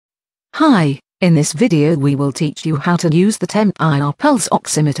Hi, in this video we will teach you how to use the TempIR pulse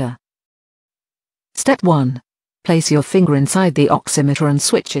oximeter. Step 1. Place your finger inside the oximeter and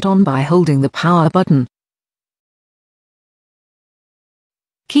switch it on by holding the power button.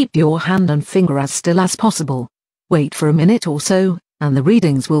 Keep your hand and finger as still as possible. Wait for a minute or so, and the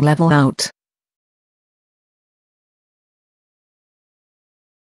readings will level out.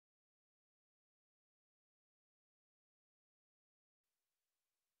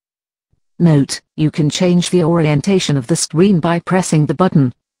 Note, you can change the orientation of the screen by pressing the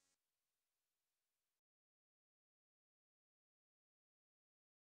button.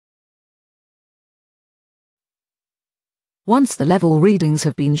 Once the level readings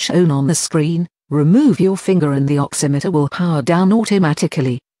have been shown on the screen, remove your finger and the oximeter will power down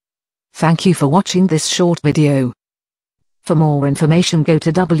automatically. Thank you for watching this short video. For more information go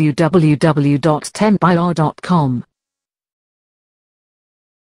to www.tempir.com.